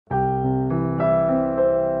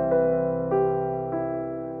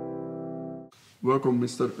welcome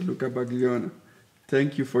Mr. Luca Baglione.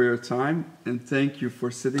 Thank you for your time and thank you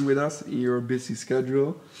for sitting with us in your busy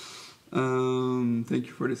schedule. Thank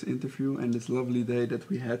you for this interview and this lovely day that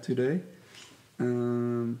we had today.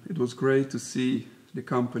 It was great to see the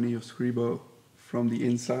company of Scribo from the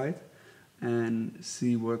inside and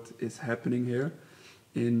see what is happening here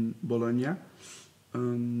in Bologna.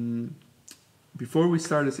 Before we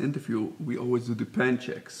start this interview, we always do the pen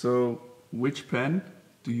check. So, which pen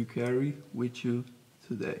do you carry with you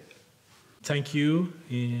today? Thank you.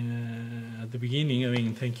 At the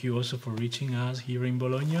beginning, thank you also for reaching us here in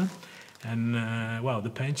Bologna. And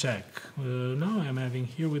the pen check. Now I'm having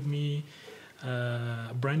here with me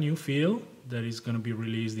a brand new fill that is going to be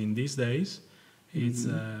released in these days. It's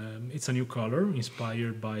a new color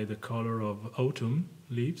inspired by the color of autumn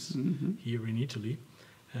leaves here in Italy.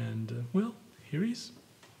 And here it is.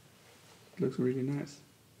 It looks really nice.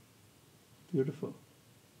 Beautiful.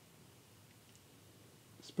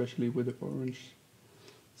 Especially with the orange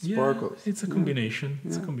sparkles. Yeah, it's a combination. Yeah.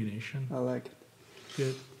 It's a combination. I like it.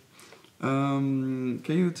 Good.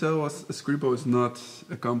 Can you tell us, Scribo is not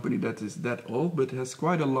a company that is that old, but has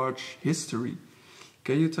quite a large history.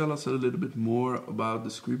 Can you tell us a little bit more about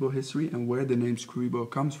the Scribo history and where the name Scribo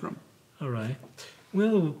comes from? All right.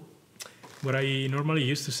 Well, what I normally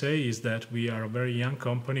used to say is that we are a very young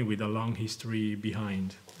company with a long history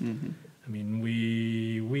behind.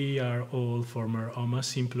 We are all former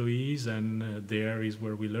Omas employees, and there is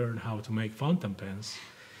where we learn how to make fountain pens.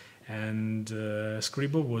 And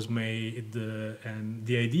Scribo was made, and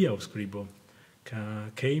the idea of Scribo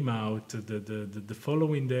came out the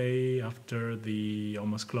following day after the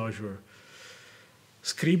Omas closure.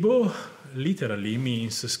 Scribo literally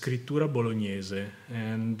means scrittura bolognese,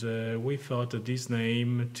 and we thought that this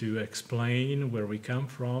name to explain where we come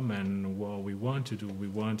from and what we want to do. We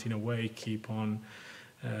want, in a way, keep on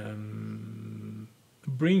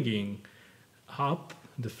bringing up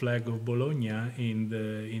the flag of Bologna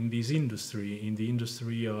in this industry, in the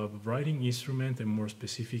industry of writing instrument and more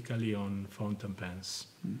specifically on fountain pens.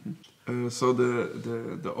 So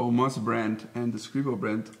the Omas brand and the Scribo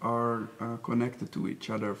brand are connected to each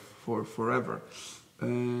other for forever.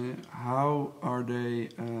 How are they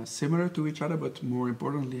similar to each other, but more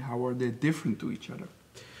importantly, how are they different to each other?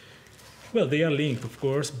 Well, they are linked, of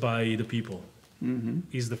course, by the people.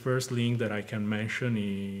 Is the first link that I can mention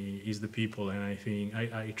is the people, and I think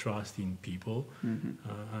I trust in people.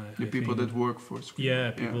 The people that work for Scribo. Yeah,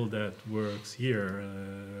 people that works here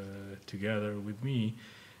together with me.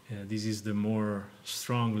 This is the more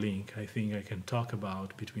strong link I think I can talk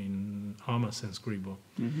about between Omas and Scribo.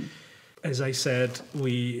 As I said,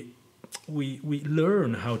 we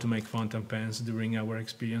learn how to make fountain pens during our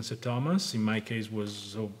experience at Omas. In my case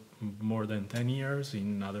was more than 10 years.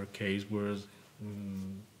 In other case was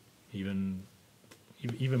even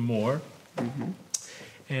more.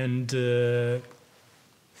 And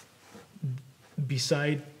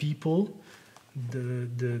beside people,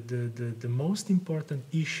 the most important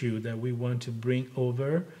issue that we want to bring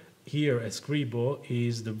over here at Scribo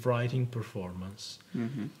is the writing performance.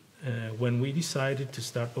 When we decided to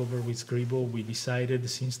start over with Scribo, we decided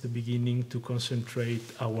since the beginning to concentrate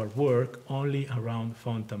our work only around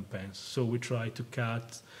fountain pens. So we tried to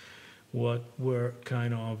cut what were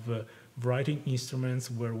kind of writing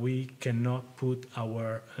instruments where we cannot put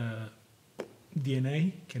our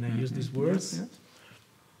DNA. Can I use these words?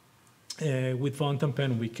 Yes. With fountain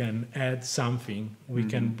pen, we can add something. We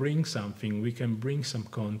can bring something. We can bring some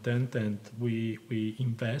content, and we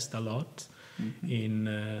invest a lot in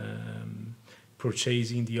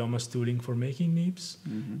purchasing the Omas tooling for making nibs.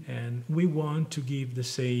 And we want to give the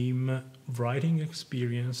same writing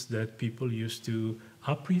experience that people used to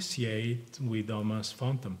appreciate with Omas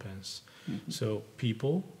fountain pens. So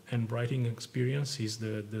people and writing experience is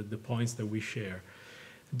the points that we share.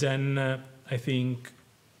 Then I think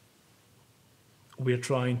we're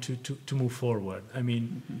trying to move forward.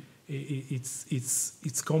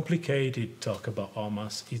 It's complicated to talk about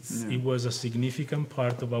Omas. It was a significant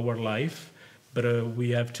part of our life, but we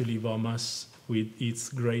have to leave Omas with its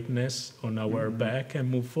greatness on our back and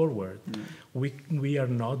move forward. We are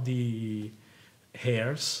not the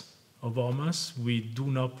heirs of Omas. We do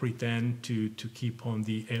not pretend to keep on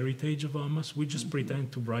the heritage of Omas. We just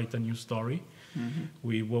pretend to write a new story.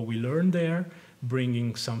 What we learned there,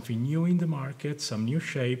 bringing something new in the market, some new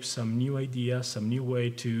shapes, some new ideas, some new way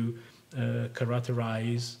to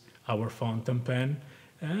characterize our fountain pen.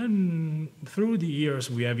 And through the years,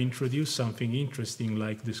 we have introduced something interesting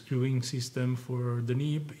like the screwing system for the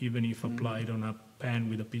nib, even if applied on a pen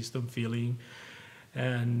with a piston filling.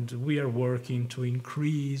 And we are working to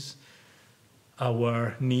increase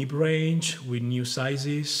our nib range with new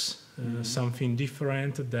sizes, something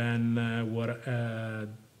different than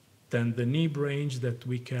than the nib range that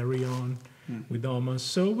we carry on with Omas.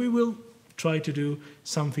 So we will try to do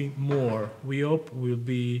something more. We hope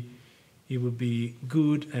it will be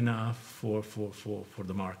good enough for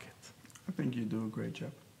the market. I think you do a great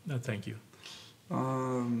job. Thank you.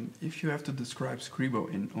 If you have to describe Scribo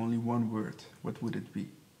in only one word, what would it be?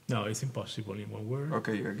 No, it's impossible in one word.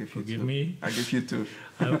 Okay, I give you Forgive two. me. I give you two.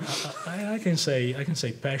 I can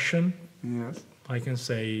say passion. Yes. I can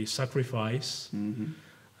say sacrifice,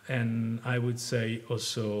 and I would say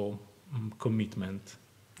also commitment.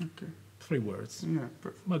 Okay. 3 words. Yeah,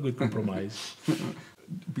 perfect. A good compromise.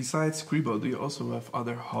 Besides Scribo, do you also have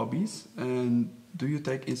other hobbies? And do you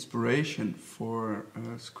take inspiration for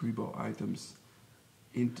Scribo items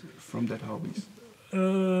from that hobbies?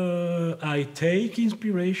 I take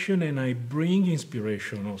inspiration and I bring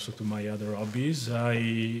inspiration also to my other hobbies.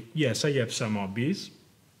 Yes, I have some hobbies.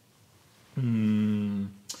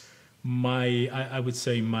 I would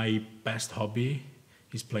say my best hobby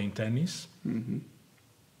is playing tennis.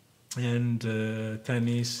 And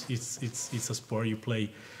tennis, it's a sport you play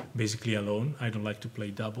basically alone. I don't like to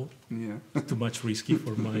play double. Yeah. It's too much risky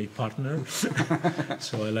for my partner.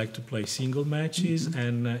 So I like to play single matches,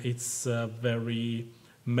 and it's a very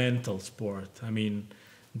mental sport. I mean,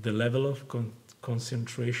 the level of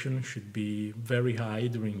concentration should be very high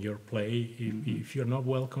during your play. If you're not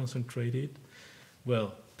well concentrated,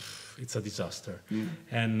 well, it's a disaster.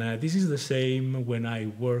 And this is the same when I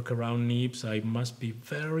work around nibs. I must be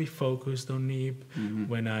very focused on nib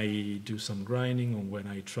when I do some grinding or when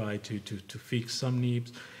I try to fix some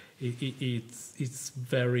nibs. It's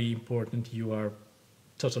very important you are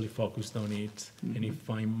totally focused on it. And if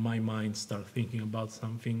my mind starts thinking about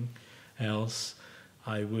something else,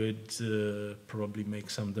 I would probably make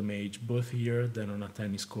some damage both here than on a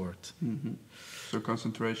tennis court. So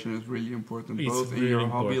concentration is really important, It's both in really your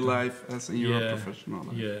hobby important. life as in your professional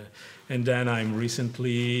life. Yeah, and then I'm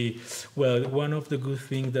recently, well, one of the good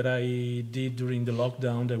things that I did during the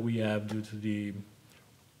lockdown that we have due to the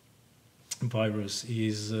virus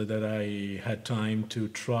is that I had time to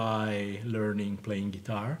try learning playing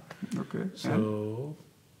guitar. Okay. So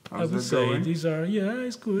I How's would that say going? these are,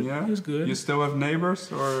 it's good. Yeah? It's good. You still have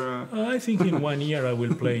neighbors or? I think in 1 year I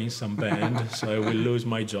will play in some band, so I will lose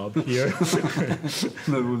my job here.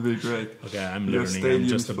 That would be great. Okay, I'm Your learning. I'm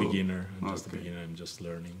just a stadium's full. beginner. I'm just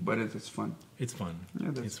learning. But it is fun. It's fun.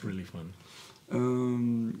 Yeah, that's It's really fun.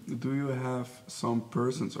 Do you have some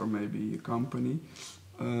persons or maybe a company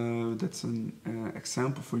that's an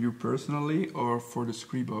example for you personally or for the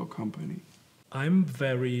Scribo company? I'm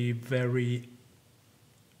very, very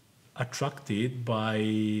attracted by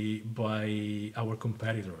our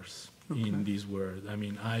competitors in this world. I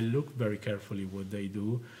mean, I look very carefully what they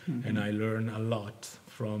do, and I learn a lot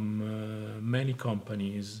from many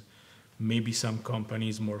companies. Maybe some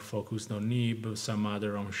companies more focused on nib, some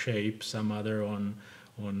other on shape, some other on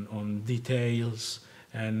details,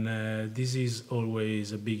 and this is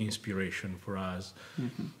always a big inspiration for us.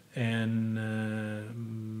 And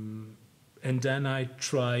then I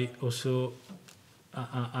try also.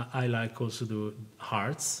 I like also the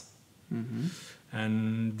hearts,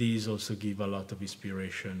 and these also give a lot of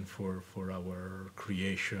inspiration for our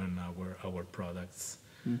creation, our products.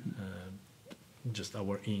 Just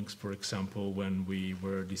our inks, for example, when we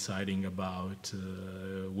were deciding about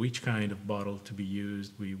which kind of bottle to be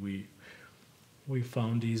used, we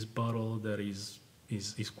found this bottle that is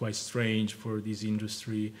quite strange for this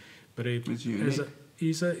industry, but it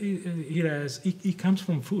comes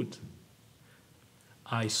from food.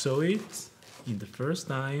 I saw it in the first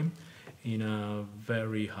time in a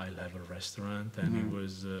very high-level restaurant, and it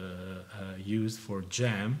was used for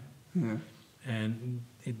jam, and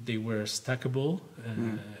they were stackable.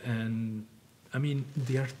 And I mean,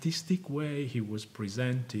 the artistic way he was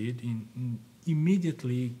presented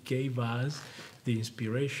immediately gave us the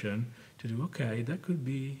inspiration to do. Okay, that could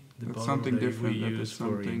be the bottle something that different. we use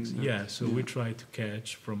for inks. So we try to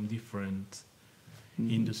catch from different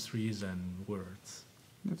industries and words.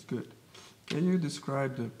 That's good. Can you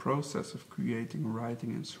describe the process of creating a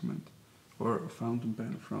writing instrument or a fountain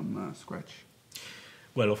pen from scratch?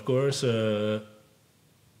 Well, of course,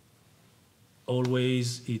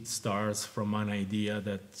 always it starts from an idea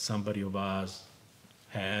that somebody of us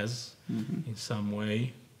has in some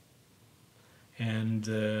way. And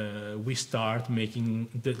we start making,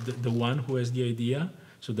 the one who has the idea,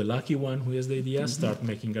 so the lucky one who has the idea, start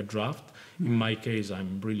making a draft. In my case,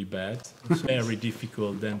 I'm really bad. It's very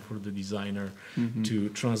difficult then for the designer to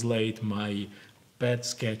translate my bad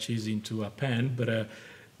sketches into a pen. But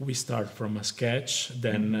we start from a sketch,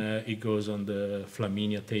 then it goes on the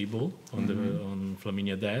Flaminia table, on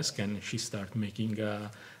Flaminia desk, and she starts making an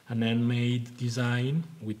handmade design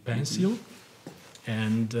with pencil,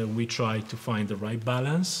 and we try to find the right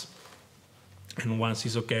balance. And once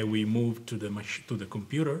it's okay, we move to the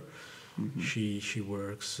computer. She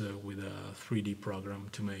works with a 3D program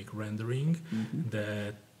to make rendering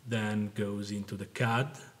that then goes into the CAD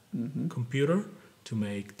computer to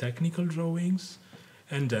make technical drawings.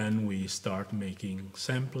 And then we start making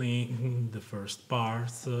sampling, the first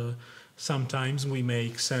parts. Sometimes we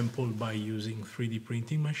make sample by using 3D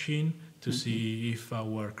printing machine to see if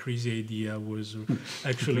our crazy idea was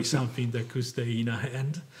actually something that could stay in a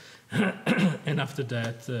hand. And after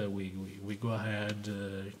that, we go ahead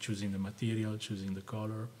choosing the material, choosing the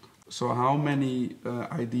color. So how many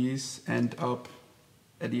ideas end up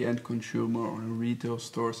at the end consumer or in retail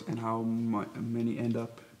stores, and how many end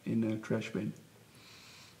up in a trash bin?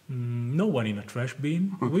 No one in a trash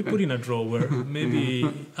bin. Okay. We put in a drawer. Maybe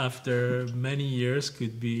after many years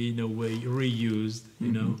could be in a way reused,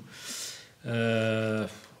 you know.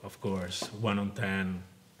 Of course, 1 on 10,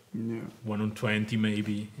 1 on 20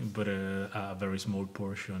 maybe, but a very small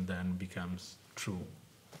portion then becomes true.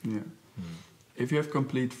 Yeah. If you have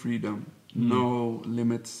complete freedom, no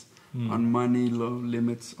limits on money, no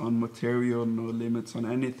limits on material, no limits on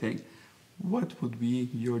anything, what would be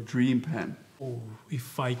your dream pen?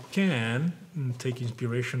 If I can take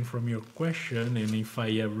inspiration from your question, and if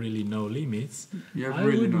I have really no limits, I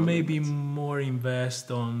would maybe more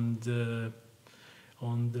invest on the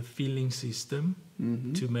filling system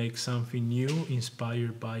to make something new,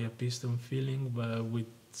 inspired by a piston filling, but with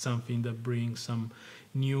something that brings some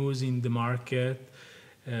news in the market,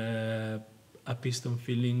 a piston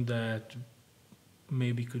filling that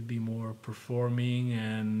maybe could be more performing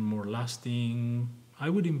and more lasting.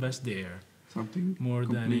 I would invest there. Something more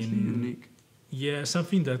completely than unique. Yeah,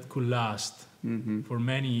 something that could last for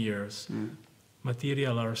many years. Yeah.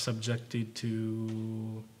 Material are subjected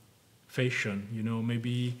to fashion, you know,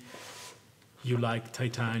 maybe you like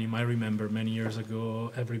titanium. I remember many years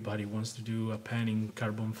ago, everybody wants to do a pen in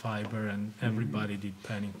carbon fiber, and everybody did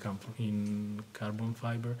pen in carbon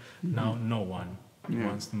fiber. Now no one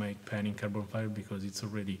wants to make pen in carbon fiber because it's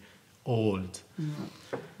already old.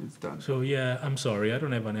 It's done. So yeah, I'm sorry, I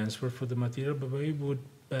don't have an answer for the material, but we would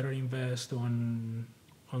better invest on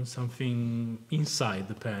something inside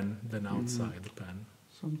the pen than outside the pen.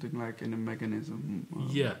 Something like in a mechanism.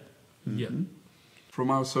 Yeah. From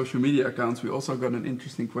our social media accounts, we also got an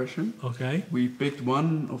interesting question. Okay. We picked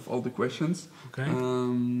one of all the questions. Okay.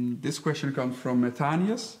 This question comes from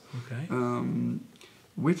Metanius. Okay.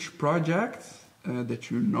 Which project that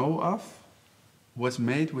you know of was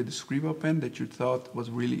made with the Scribo pen that you thought was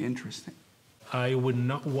really interesting? I would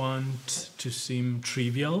not want to seem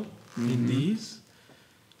trivial in these,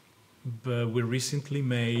 but we recently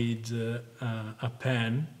made a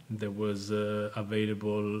pen that was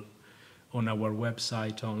available on our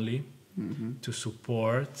website only to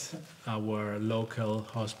support our local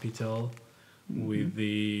hospital with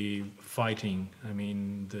the fighting. I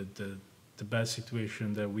mean, the bad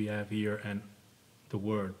situation that we have here and the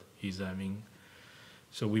world is having.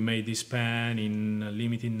 So we made this pen in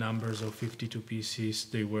limited numbers of 52 pieces.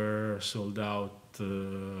 They were sold out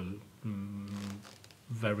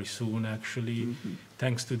very soon, actually.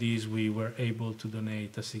 Thanks to this, we were able to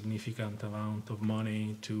donate a significant amount of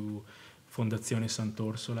money to Fondazione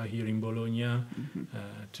Sant'Orsola here in Bologna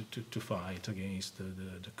to fight against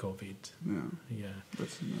the COVID. Yeah.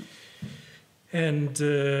 That's nice. And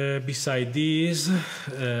beside this,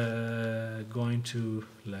 going to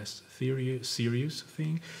less serious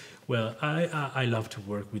thing, well, I love to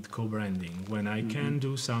work with co-branding. When I can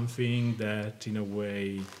do something that, in a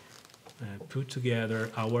way, put together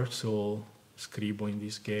our soul, Scribo in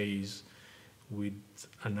this case, with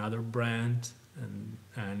another brand,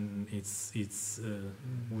 and it's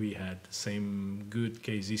we had the same good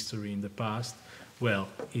case history in the past. Well,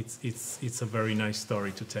 it's a very nice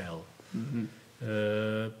story to tell.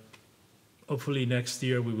 Hopefully next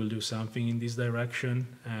year we will do something in this direction,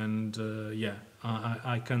 and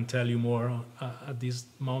I can't tell you more at this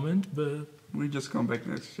moment, but we just come back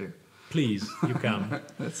next year. Please, you come.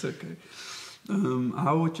 That's okay.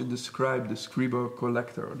 How would you describe the Scribo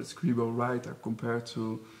collector or the Scribo writer compared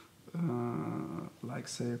to, like,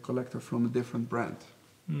 say, a collector from a different brand?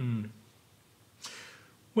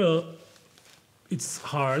 Well, it's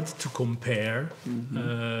hard to compare.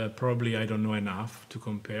 Probably I don't know enough to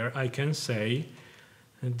compare. I can say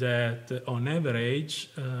that on average,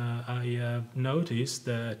 I have noticed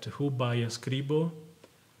that who buy a Scribo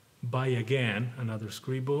buy again another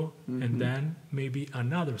Scribo, and then maybe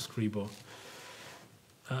another Scribo.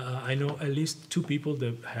 I know at least 2 people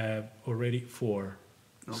that have already 4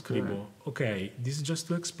 Scribo. Okay, this is just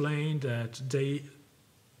to explain that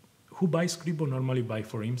who buy Scribo normally buy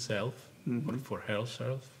for himself or for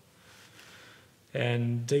herself,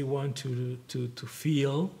 and they want to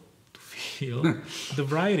feel the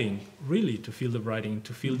writing, really to feel the writing,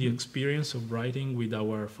 to feel the experience of writing with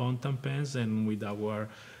our fountain pens and with our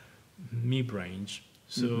nib range.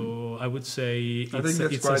 So I would say it's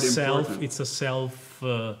a self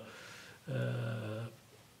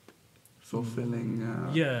fulfilling.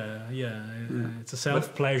 It's a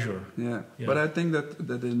self pleasure. Yeah, but I think that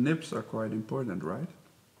the nibs are quite important, right?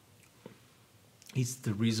 It's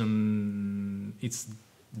the reason. It's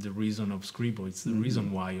the reason of Scribo. It's the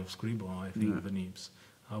reason why of Scribo. I think the nibs,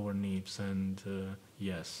 our nibs, and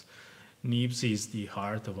yes, nibs is the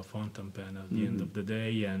heart of a fountain pen at the end of the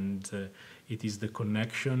day, and it is the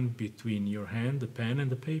connection between your hand, the pen, and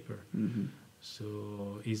the paper.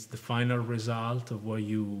 So it's the final result of what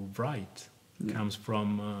you write. Comes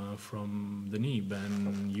from the nib,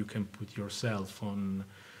 and you can put yourself on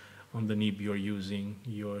the nib you're using,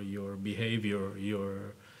 your behavior,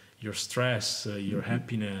 your stress, your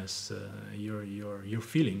happiness, your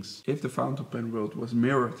feelings. If the fountain pen world was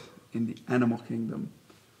mirrored in the animal kingdom,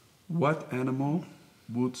 what animal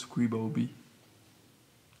would Scribo be?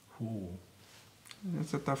 Ooh.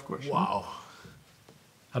 That's a tough question. Wow.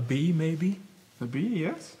 A bee, maybe? A bee,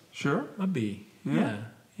 yes. Sure. A bee. Yeah.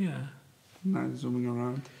 Nice zooming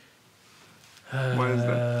around. Why is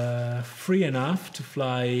that? Free enough to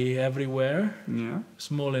fly everywhere. Yeah.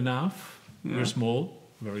 Small enough. Yeah. We're small,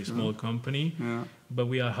 very small company. Yeah. But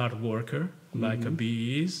we are hard worker, like a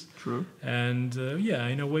bee is. True. And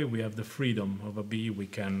in a way, we have the freedom of a bee. We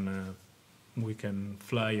can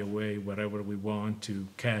fly away wherever we want to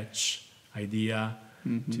catch idea,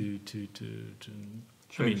 to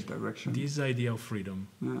change direction. This idea of freedom.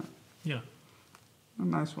 Yeah. A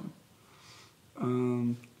nice one.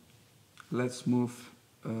 Let's move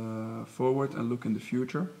forward and look in the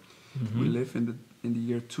future. We live in the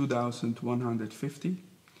year 2150.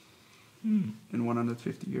 In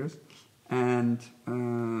 150 years, and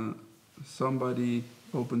somebody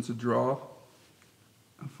opens a drawer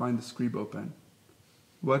and finds a Scribo pen.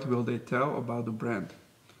 What will they tell about the brand?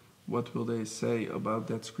 What will they say about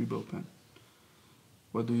that Scribo pen?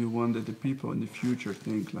 What do you want that the people in the future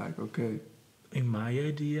think like, okay? In my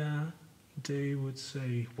idea, they would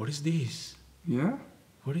say, what is this? Yeah?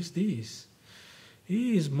 What is this? It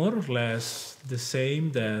is more or less the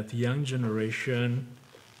same that the young generation,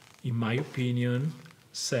 in my opinion,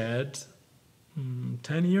 said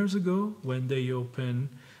 10 years ago when they opened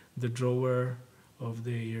the drawer of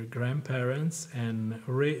their grandparents and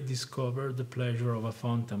rediscovered the pleasure of a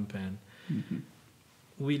fountain pen.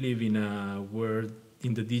 We live in a world,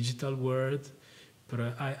 in the digital world, but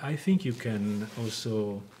I think you can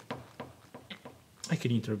also, I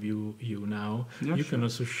can interview you now. Yeah, you can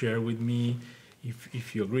also share with me,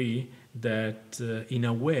 if you agree, that in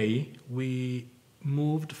a way we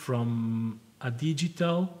moved from a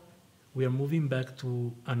digital, we are moving back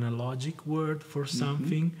to analogic world for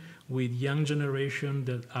something, with young generation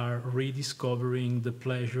that are rediscovering the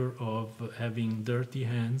pleasure of having dirty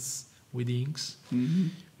hands with inks,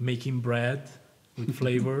 making bread with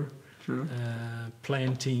flavor,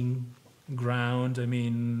 planting ground,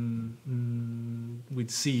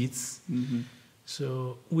 with seeds.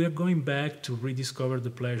 So we are going back to rediscover the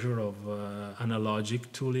pleasure of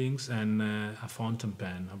analogic toolings and a fountain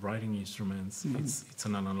pen, a writing instruments. It's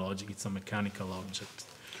an analogic, it's a mechanical object.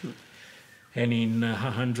 And in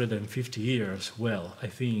 150 years, well, I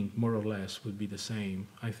think more or less would be the same.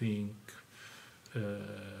 I think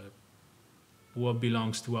what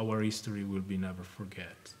belongs to our history will be never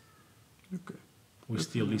forget. Okay. We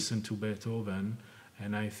still listen to Beethoven.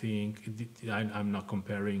 And I think, I'm not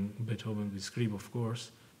comparing Beethoven with Scribo, of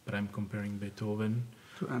course, but I'm comparing Beethoven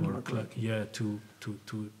to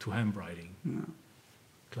handwriting. Yeah.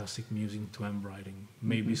 Classic music to handwriting.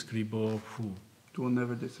 Maybe Scribo, it will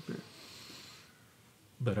never disappear.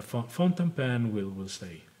 But a fountain pen will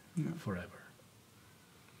stay forever.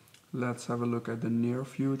 Let's have a look at the near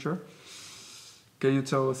future. Can you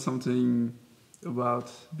tell us something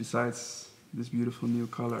about, besides this beautiful new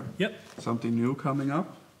color? Yep. Something new coming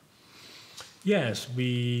up? Yes,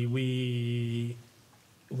 we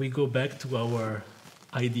go back to our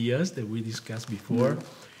ideas that we discussed before.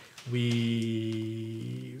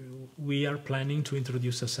 We are planning to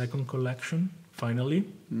introduce a second collection. Finally,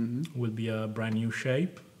 will be a brand new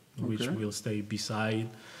shape, which will stay beside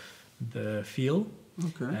the field.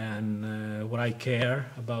 Okay. And what I care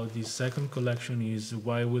about this second collection is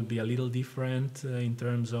why it will be a little different in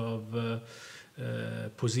terms of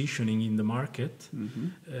positioning in the market.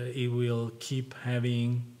 It will keep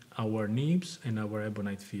having our nibs and our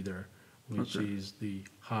ebonite feeder, which is the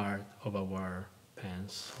heart of our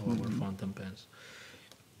pens, of our fountain pens.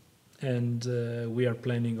 And we are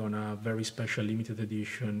planning on a very special limited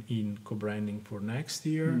edition in co-branding for next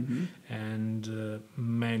year, and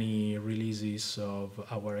many releases of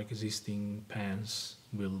our existing pens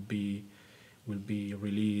will be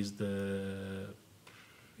released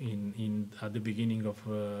at the beginning of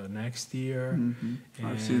next year.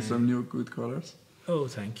 I've seen some new good colors. Oh,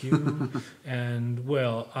 thank you. And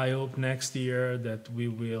well, I hope next year that we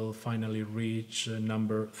will finally reach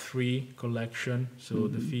number 3 collection. So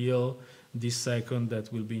the feel, this second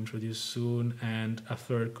that will be introduced soon, and a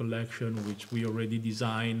third collection which we already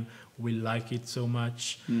designed. We like it so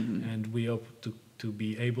much, and we hope to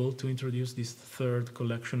be able to introduce this third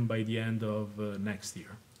collection by the end of next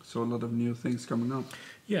year. So a lot of new things coming up.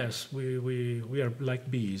 Yes, we are like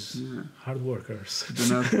bees, hard workers.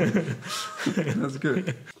 That's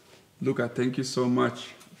good. Luca, thank you so much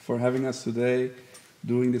for having us today,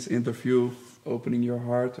 doing this interview, opening your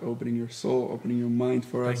heart, opening your soul, opening your mind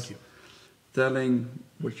for us. Thank you. Telling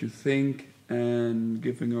what you think and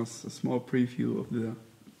giving us a small preview of the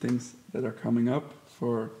things that are coming up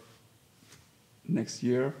for next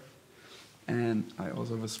year. And I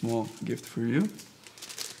also have a small gift for you.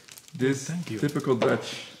 This typical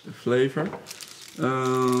Dutch flavor.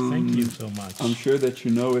 Thank you so much. I'm sure that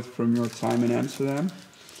you know it from your time in Amsterdam.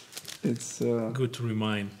 It's good to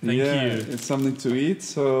remind. Thank you. It's something to eat.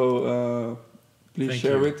 So please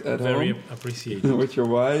share it at home. Very appreciated. With your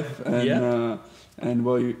wife and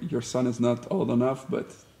well, your son is not old enough,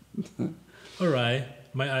 but. All right.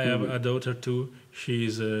 I have a daughter too.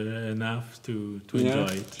 She's enough to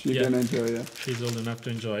enjoy it. She can enjoy it. She's old enough to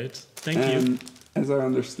enjoy it. Thank you. As I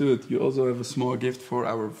understood, you also have a small gift for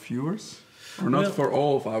our viewers. Or not for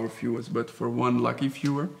all of our viewers, but for one lucky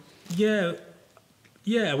viewer. Yeah,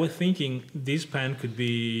 I was thinking this pen could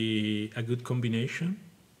be a good combination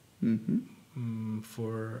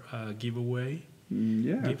for a giveaway.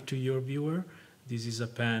 Give to your viewer. This is a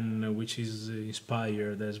pen which is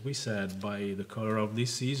inspired, as we said, by the color of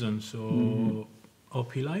this season. So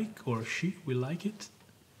hope he or she will like it.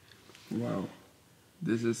 Wow,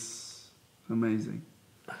 this is amazing.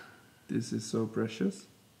 This is so precious.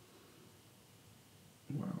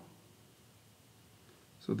 Wow.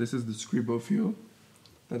 So this is the Scirbo fuel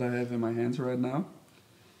that I have in my hands right now.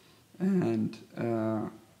 And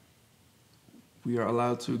we are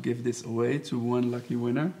allowed to give this away to one lucky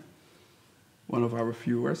winner, one of our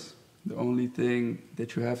viewers. The only thing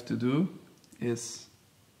that you have to do is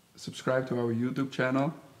subscribe to our YouTube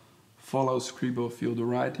channel, follow Scirbo Feel the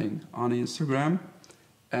Writing on Instagram,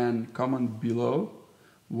 and comment below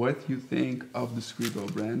what you think of the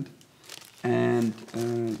Scirbo brand. And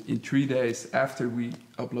in 3 days after we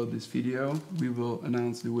upload this video, we will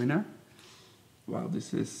announce the winner. Wow,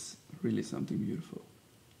 this is really something beautiful.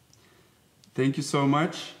 Thank you so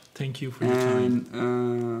much. Thank you for your time.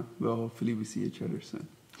 And well, hopefully we see each other soon.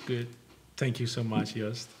 Good. Thank you so much,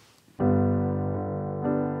 Joost.